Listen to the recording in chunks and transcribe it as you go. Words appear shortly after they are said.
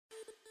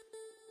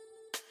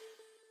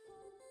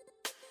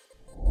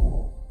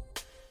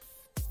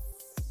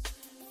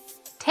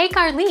Take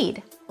our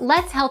lead.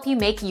 Let's help you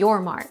make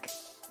your mark.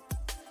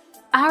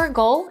 Our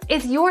goal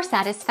is your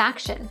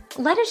satisfaction.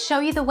 Let us show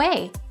you the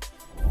way.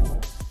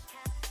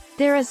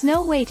 There is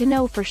no way to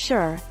know for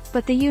sure,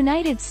 but the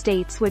United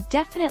States would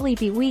definitely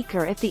be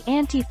weaker if the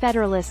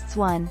anti-Federalists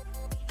won.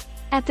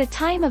 At the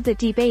time of the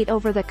debate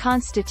over the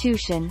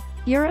Constitution,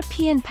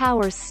 European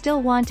powers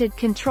still wanted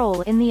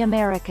control in the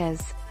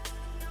Americas.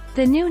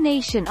 The new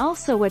nation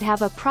also would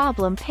have a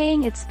problem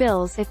paying its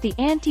bills if the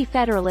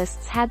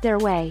anti-Federalists had their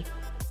way.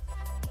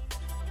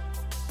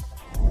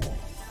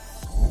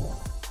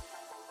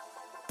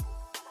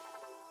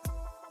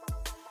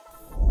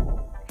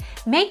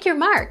 Make your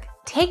mark.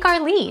 Take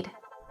our lead.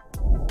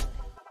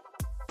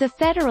 The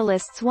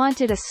Federalists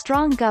wanted a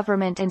strong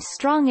government and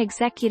strong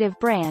executive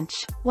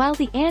branch, while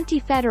the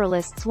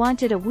anti-Federalists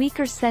wanted a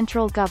weaker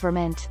central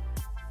government.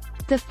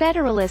 The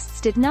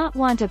Federalists did not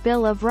want a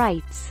Bill of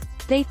Rights.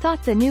 They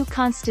thought the new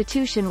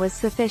Constitution was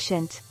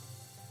sufficient.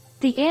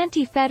 The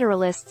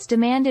anti-Federalists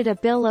demanded a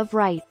Bill of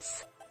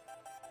Rights.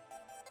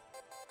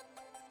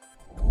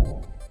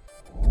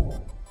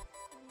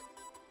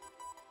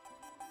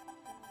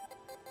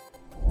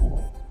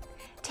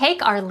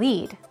 Take our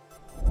lead.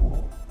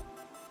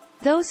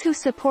 Those who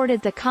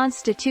supported the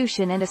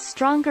Constitution and a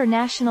stronger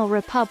national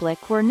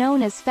republic were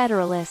known as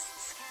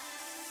Federalists.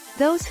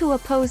 Those who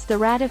opposed the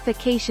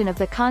ratification of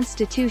the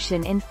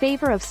Constitution in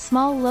favor of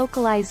small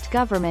localized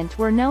government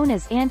were known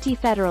as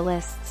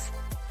anti-Federalists.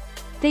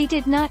 They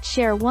did not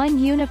share one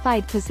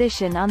unified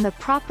position on the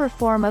proper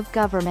form of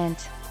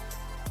government.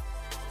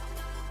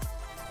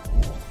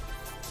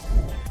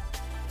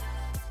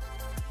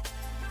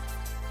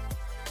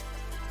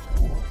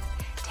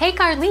 Take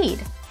our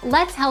lead.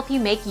 Let's help you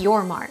make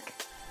your mark.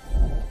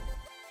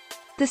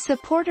 The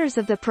supporters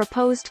of the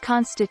proposed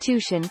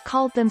Constitution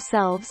called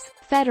themselves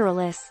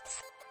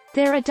Federalists.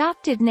 Their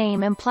adopted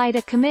name implied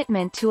a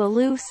commitment to a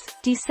loose,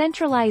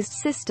 decentralized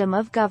system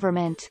of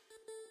government.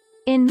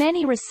 In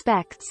many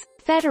respects,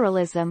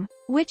 federalism,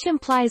 which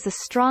implies a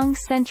strong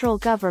central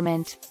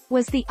government,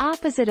 was the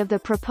opposite of the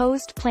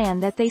proposed plan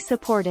that they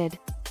supported.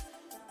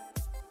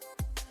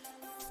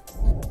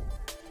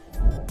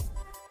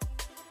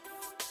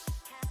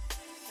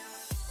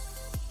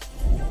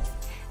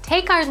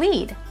 Take our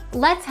lead.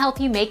 Let's help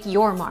you make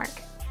your mark.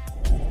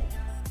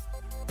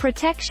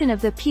 Protection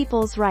of the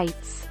people's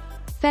rights.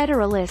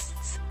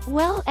 Federalists,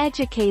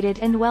 well-educated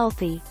and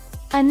wealthy.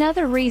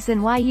 Another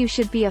reason why you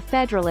should be a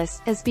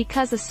Federalist is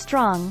because a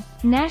strong,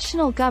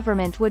 national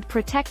government would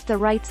protect the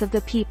rights of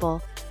the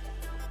people.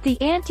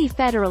 The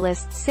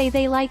anti-Federalists say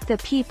they like the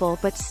people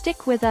but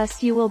stick with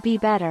us, you will be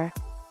better.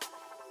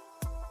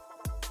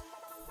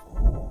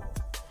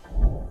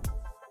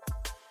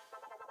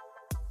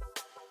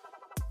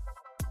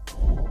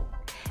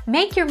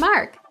 Make your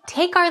mark.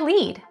 Take our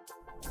lead.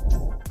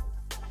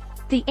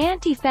 The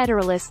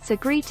anti-Federalists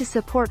agreed to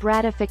support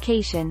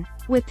ratification,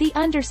 with the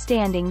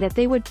understanding that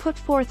they would put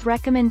forth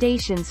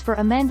recommendations for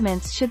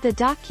amendments should the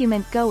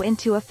document go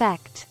into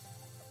effect.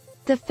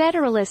 The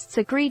Federalists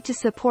agreed to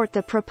support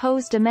the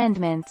proposed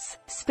amendments,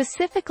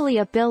 specifically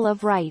a Bill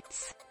of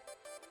Rights.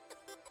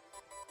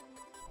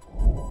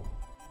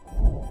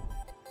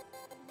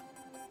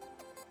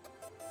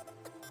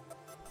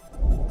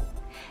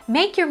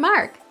 Make your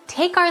mark.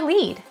 Take our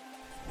lead.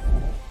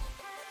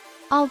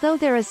 Although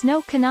there is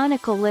no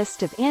canonical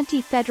list of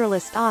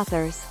anti-Federalist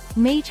authors,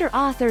 major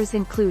authors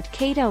include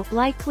Cato,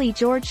 likely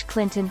George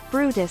Clinton,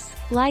 Brutus,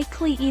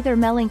 likely either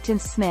Mellington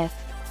Smith,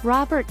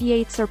 Robert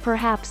Yates or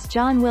perhaps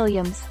John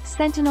Williams,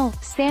 Sentinel,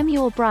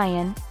 Samuel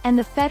Bryan, and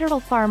the Federal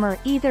Farmer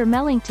either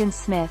Mellington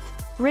Smith,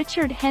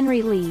 Richard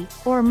Henry Lee,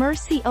 or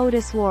Mercy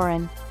Otis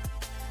Warren.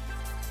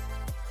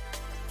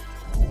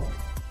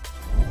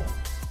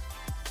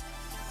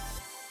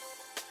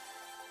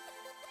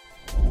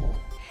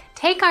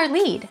 Take our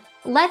lead.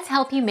 Let's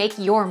help you make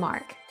your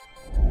mark.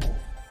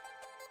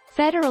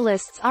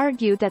 Federalists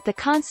argued that the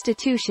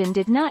Constitution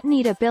did not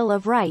need a Bill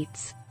of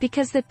Rights,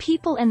 because the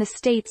people and the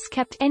states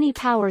kept any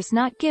powers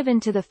not given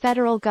to the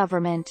federal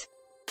government.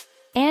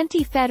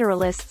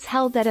 Anti-Federalists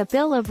held that a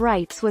Bill of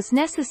Rights was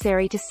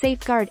necessary to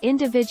safeguard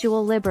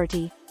individual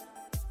liberty.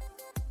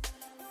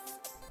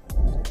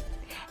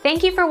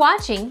 Thank you for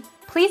watching.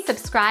 Please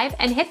subscribe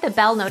and hit the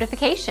bell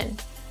notification.